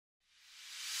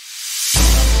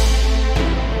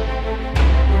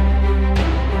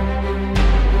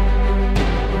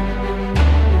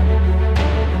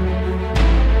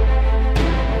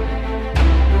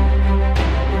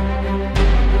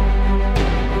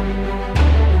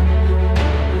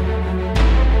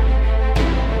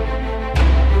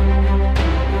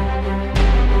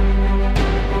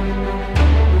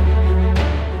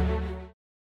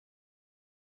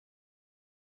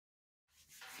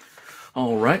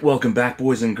All right, welcome back,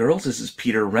 boys and girls. This is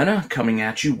Peter Renna coming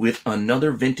at you with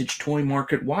another vintage toy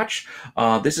market watch.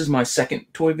 This is my second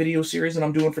toy video series that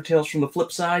I'm doing for Tales from the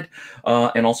Flip Side,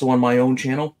 and also on my own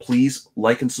channel. Please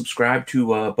like and subscribe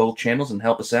to both channels and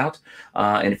help us out.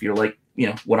 And if you're like,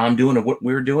 what I'm doing and what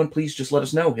we're doing, please just let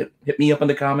us know. Hit me up in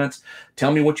the comments.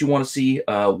 Tell me what you want to see,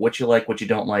 what you like, what you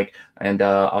don't like, and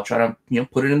I'll try to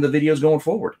put it in the videos going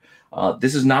forward.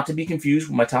 This is not to be confused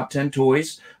with my top 10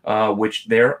 toys, which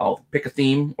there I'll pick a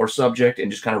theme or subject and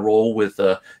just kind of roll with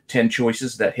 10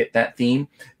 choices that hit that theme.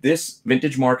 This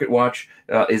vintage market watch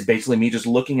is basically me just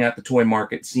looking at the toy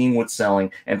market, seeing what's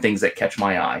selling, and things that catch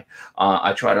my eye.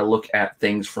 I try to look at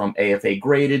things from AFA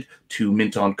Graded to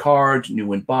mint on card,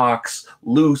 new in box,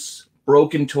 loose,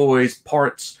 broken toys,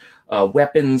 parts,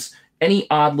 weapons, any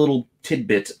odd little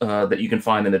tidbit that you can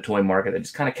find in the toy market that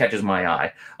just kind of catches my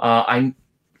eye. I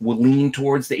will lean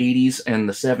towards the 80s and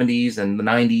the 70s and the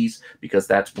 90s because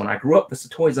that's when I grew up. That's the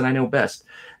toys that I know best.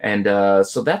 And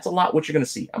so that's a lot what you're going to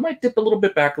see. I might dip a little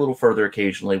bit back a little further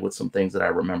occasionally with some things that I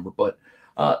remember, but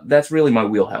that's really my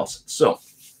wheelhouse. So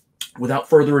without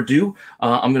further ado,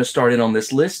 I'm going to start in on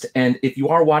this list. And if you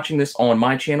are watching this on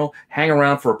my channel, hang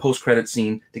around for a post-credit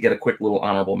scene to get a quick little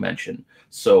honorable mention.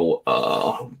 So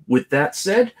with that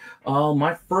said,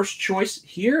 my first choice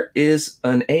here is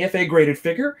an AFA graded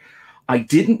figure. I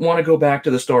didn't want to go back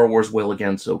to the Star Wars wheel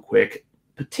again so quick.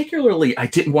 Particularly, I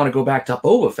didn't want to go back to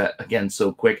Boba Fett again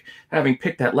so quick, having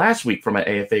picked that last week for my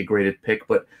AFA graded pick.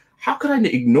 But how could I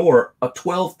ignore a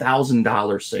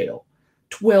 $12,000 sale?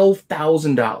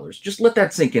 $12,000. Just let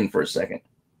that sink in for a second.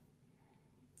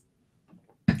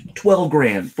 12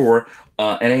 grand for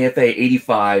an AFA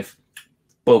 85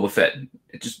 Boba Fett.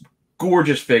 It's just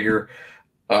gorgeous figure.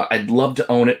 I'd love to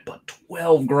own it, but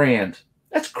 12 grand.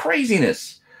 That's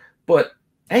craziness. But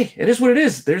hey, it is what it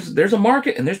is. There's a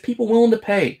market and there's people willing to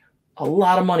pay a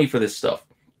lot of money for this stuff.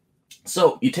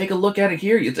 So you take a look at it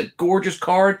here. It's a gorgeous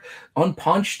card,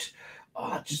 unpunched,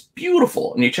 just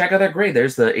beautiful. And you check out that grade.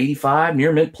 There's the 85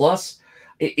 near mint plus.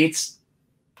 It's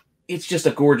just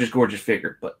a gorgeous, gorgeous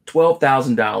figure. But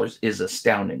 $12,000 is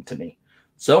astounding to me.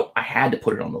 So I had to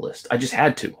put it on the list. I just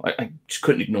had to. I just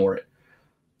couldn't ignore it.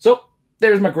 So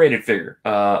there's my graded figure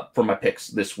for my picks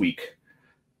this week.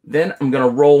 Then I'm going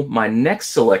to roll my next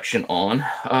selection on.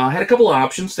 I had a couple of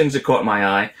options, things that caught my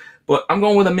eye, but I'm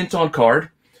going with a mint on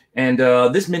card. And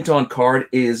this mint on card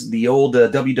is the old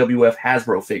WWF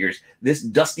Hasbro figures. This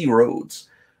Dusty Rhodes,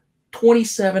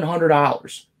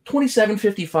 $2,700,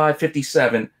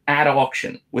 $2,755.57 at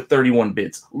auction with 31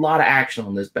 bids. A lot of action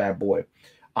on this bad boy.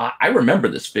 I remember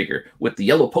this figure with the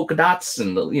yellow polka dots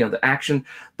and the action.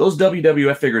 Those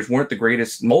WWF figures weren't the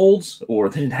greatest molds, or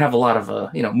they didn't have a lot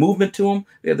of movement to them.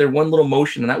 They had their one little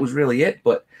motion, and that was really it.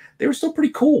 But they were still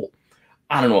pretty cool.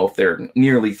 I don't know if they're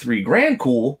nearly $3 grand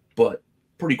cool, but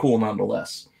pretty cool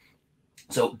nonetheless.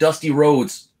 So Dusty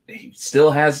Rhodes, he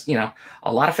still has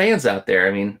a lot of fans out there.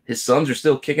 I mean, his sons are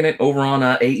still kicking it over on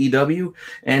AEW,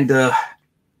 and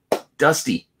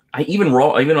Dusty. Even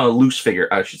a loose figure,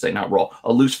 I should say, not raw.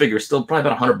 A loose figure is still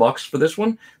probably about $100 for this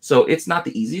one. So it's not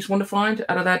the easiest one to find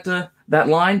out of that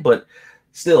line, but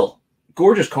still,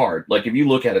 gorgeous card. Like if you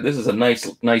look at it, this is a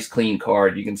nice clean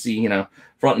card. You can see,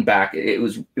 front and back. It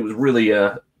was really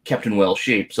kept in well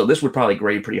shape. So this would probably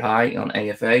grade pretty high on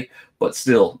AFA, but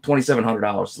still,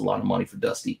 $2,700 is a lot of money for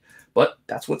Dusty. But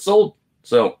that's what sold.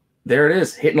 So there it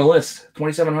is, hitting the list.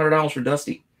 $2,700 for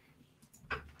Dusty.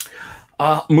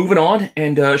 Moving on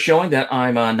and showing that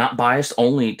I'm not biased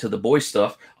only to the boy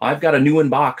stuff, I've got a new in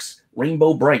box,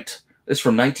 Rainbow Brite. This is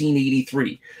from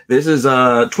 1983. This is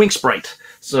Twink Sprite.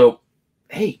 So,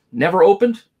 hey, never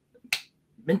opened,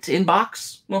 mint in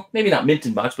box. Well, maybe not mint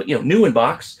in box, but new in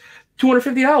box.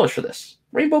 $250 for this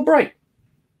Rainbow Brite.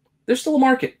 There's still a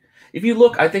market. If you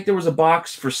look, I think there was a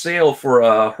box for sale for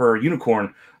her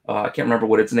unicorn. I can't remember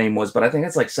what its name was, but I think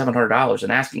it's like $700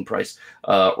 an asking price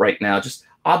right now. Just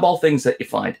oddball things that you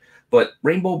find. But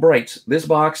Rainbow Brite, this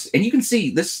box, and you can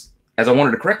see this, as I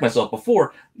wanted to correct myself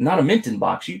before, not a mint in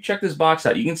box. You check this box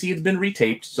out. You can see it's been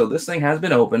retaped, so this thing has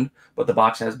been opened, but the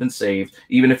box has been saved.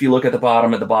 Even if you look at the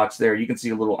bottom of the box there, you can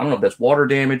see a little, I don't know if that's water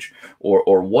damage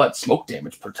or what, smoke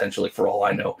damage potentially for all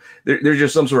I know. There's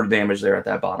just some sort of damage there at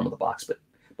that bottom of the box, but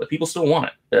people still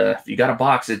want it. If you got a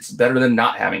box, it's better than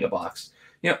not having a box.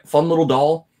 Fun little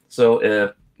doll.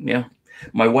 So,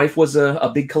 my wife was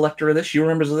a big collector of this. She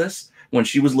remembers this when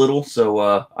she was little,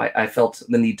 so I felt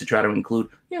the need to try to include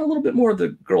a little bit more of the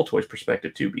girl toys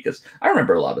perspective too, because I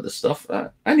remember a lot of this stuff.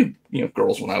 I knew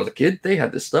girls when I was a kid. They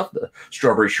had this stuff, the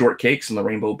strawberry shortcakes and the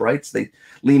Rainbow Brites. They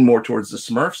lean more towards the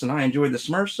Smurfs, and I enjoyed the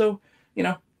Smurfs. So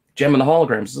Gem and the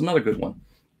Holograms is another good one.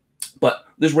 But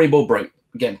this Rainbow Brite,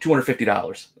 again,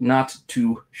 $250. Not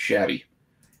too shabby.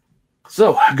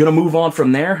 So I'm going to move on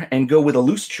from there and go with a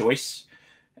loose choice.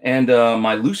 And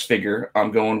my loose figure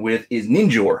I'm going with is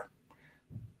Ninjor.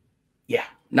 Yeah,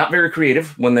 not very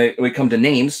creative when we come to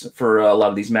names for a lot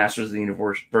of these Masters of the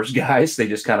Universe guys. They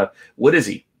just kind of, what is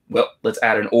he? Well, let's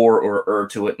add an or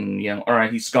to it, and, you know, all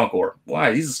right, he's skunk or.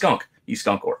 Why? He's a skunk. He's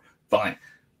skunk or. Fine.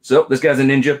 So this guy's a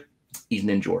ninja. He's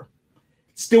Ninjor.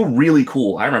 Still really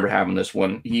cool. I remember having this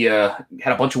one. He had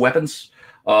a bunch of weapons.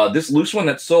 This loose one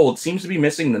that's sold seems to be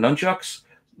missing the nunchucks,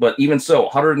 but even so,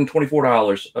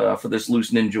 $124 for this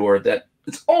loose Ninjor that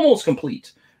it's almost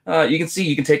complete. You can see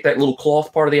you can take that little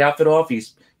cloth part of the outfit off.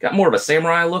 He's got more of a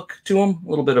samurai look to him, a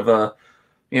little bit of a,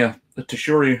 you know, the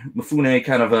Toshiro Mifune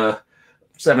kind of a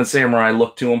Seven Samurai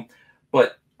look to him.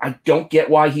 But I don't get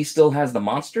why he still has the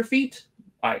monster feet.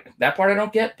 That part I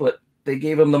don't get, but they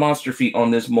gave him the monster feet on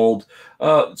this mold.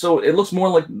 So it looks more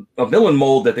like a villain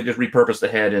mold that they just repurposed the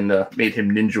head and made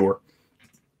him Ninjor.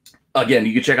 Again,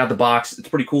 you can check out the box. It's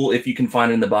pretty cool if you can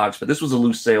find it in the box, but this was a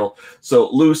loose sale. So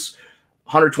loose,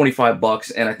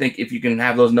 $125, and I think if you can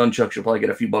have those nunchucks, you'll probably get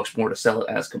a few bucks more to sell it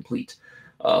as complete.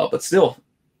 But still,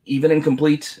 even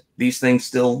incomplete, these things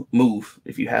still move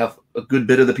if you have a good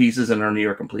bit of the pieces and are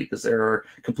near complete, because there are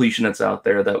completionists out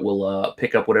there that will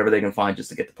pick up whatever they can find just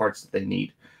to get the parts that they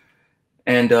need.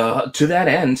 And to that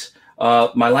end,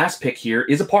 my last pick here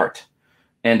is a part.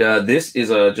 And this is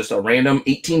just a random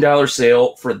 $18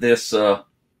 sale for this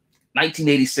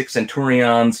 1986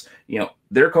 Centurions. You know,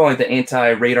 they're calling it the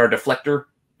anti-radar deflector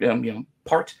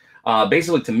part.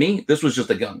 Basically, to me, this was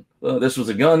just a gun. This was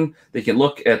a gun. They can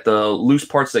look at the loose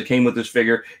parts that came with this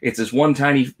figure. It's this one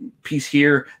tiny piece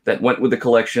here that went with the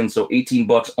collection. So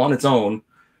 $18 on its own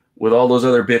with all those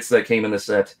other bits that came in the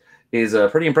set is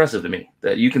pretty impressive to me.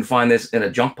 That you can find this in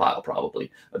a junk pile,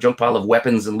 probably. A junk pile of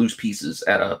weapons and loose pieces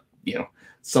at a, you know,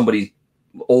 somebody's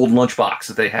old lunchbox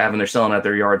that they have and they're selling at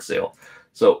their yard sale.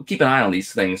 So keep an eye on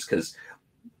these things, because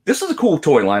this is a cool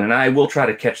toy line, and I will try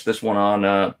to catch this one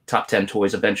on Top 10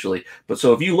 Toys eventually. But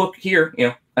so if you look here, you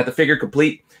know, at the figure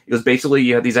complete, it was basically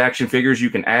you have these action figures. You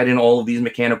can add in all of these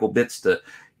mechanical bits to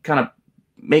kind of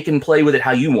make and play with it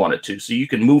how you want it to. So you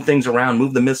can move things around,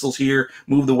 move the missiles here,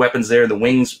 move the weapons there, the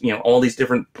wings, you know, all these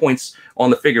different points on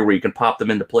the figure where you can pop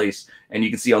them into place. And you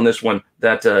can see on this one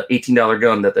that $18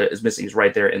 gun that is missing is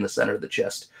right there in the center of the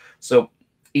chest. So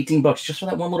 $18 just for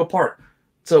that one little part.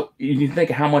 So you can think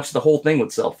of how much the whole thing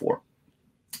would sell for.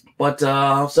 But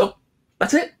so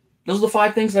that's it. Those are the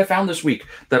 5 things that I found this week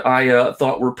that I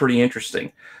thought were pretty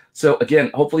interesting. So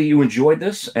again, hopefully you enjoyed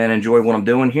this and enjoy what I'm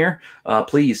doing here.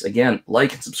 Please, again,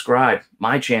 like and subscribe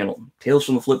my channel, Tales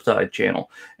from the Flip Side channel,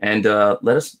 and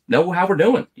let us know how we're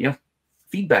doing. You know,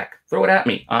 feedback, throw it at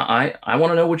me. I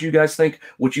want to know what you guys think,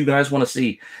 what you guys want to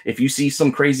see. If you see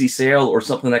some crazy sale or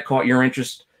something that caught your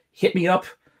interest, hit me up.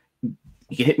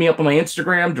 You can hit me up on my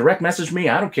Instagram, direct message me.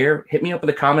 I don't care. Hit me up in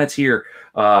the comments here.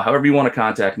 However you want to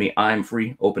contact me, I'm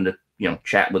free, open to, you know,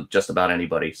 chat with just about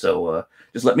anybody. So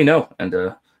just let me know, and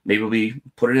maybe we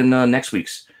put it in next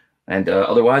week's. And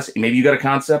otherwise, maybe you got a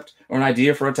concept or an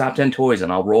idea for a top 10 toys,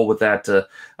 and I'll roll with that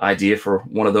idea for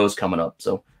one of those coming up.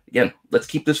 So again, let's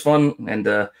keep this fun, and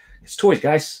it's toys,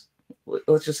 guys.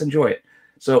 Let's just enjoy it.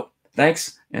 So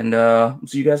thanks, and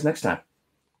see you guys next time.